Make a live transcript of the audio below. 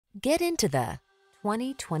Get into the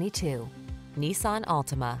 2022 Nissan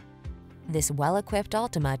Altima. This well-equipped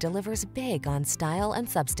Altima delivers big on style and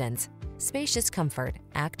substance. Spacious comfort,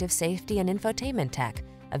 active safety and infotainment tech,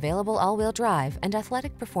 available all-wheel drive and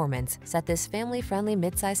athletic performance set this family-friendly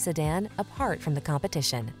midsize sedan apart from the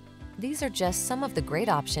competition. These are just some of the great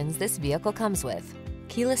options this vehicle comes with: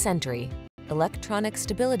 keyless entry, electronic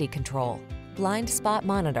stability control, blind spot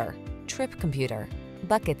monitor, trip computer,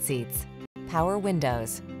 bucket seats, power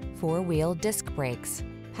windows, four-wheel disc brakes,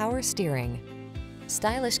 power steering.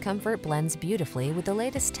 Stylish comfort blends beautifully with the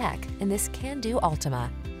latest tech in this can-do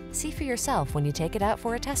Altima. See for yourself when you take it out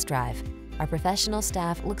for a test drive. Our professional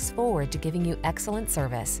staff looks forward to giving you excellent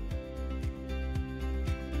service.